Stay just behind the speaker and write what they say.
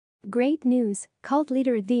Great news, cult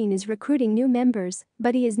leader Athene is recruiting new members,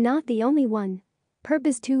 but he is not the only one.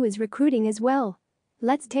 PRPs2 is recruiting as well.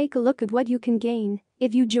 Let's take a look at what you can gain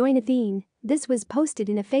if you join Athene. This was posted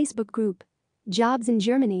in a Facebook group, Jobs in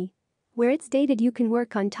Germany, where it stated you can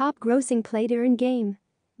work on top grossing play to earn game.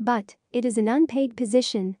 But it is an unpaid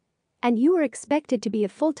position, and you are expected to be a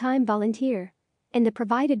full-time volunteer. In the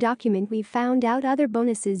provided document we found out other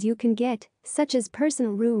bonuses you can get, such as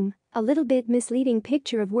personal room, a little bit misleading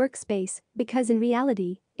picture of workspace, because in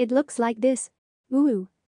reality, it looks like this. Ooh.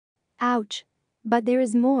 Ouch. But there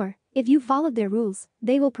is more. If you followed their rules,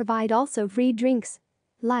 they will provide also free drinks,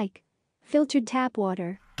 like filtered tap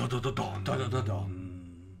water.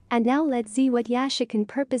 And now let's see what Yashik and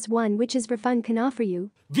PRPs1, which is for fun, can offer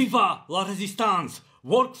you. Viva la resistance!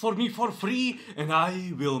 Work for me for free and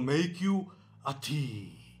I will make you a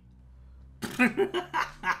tea.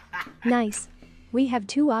 Nice. We have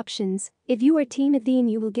two options. If you are Team Athene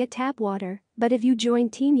you will get tap water, but if you join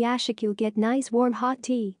Team Yashik you'll get nice warm hot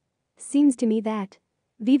tea. Seems to me that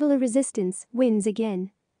Viva la Resistance wins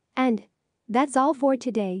again. And that's all for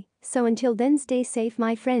today, so until then stay safe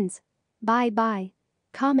my friends. Bye bye.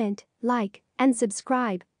 Comment, like, and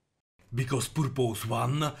subscribe. Because purpose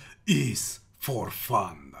one is for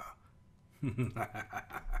fun.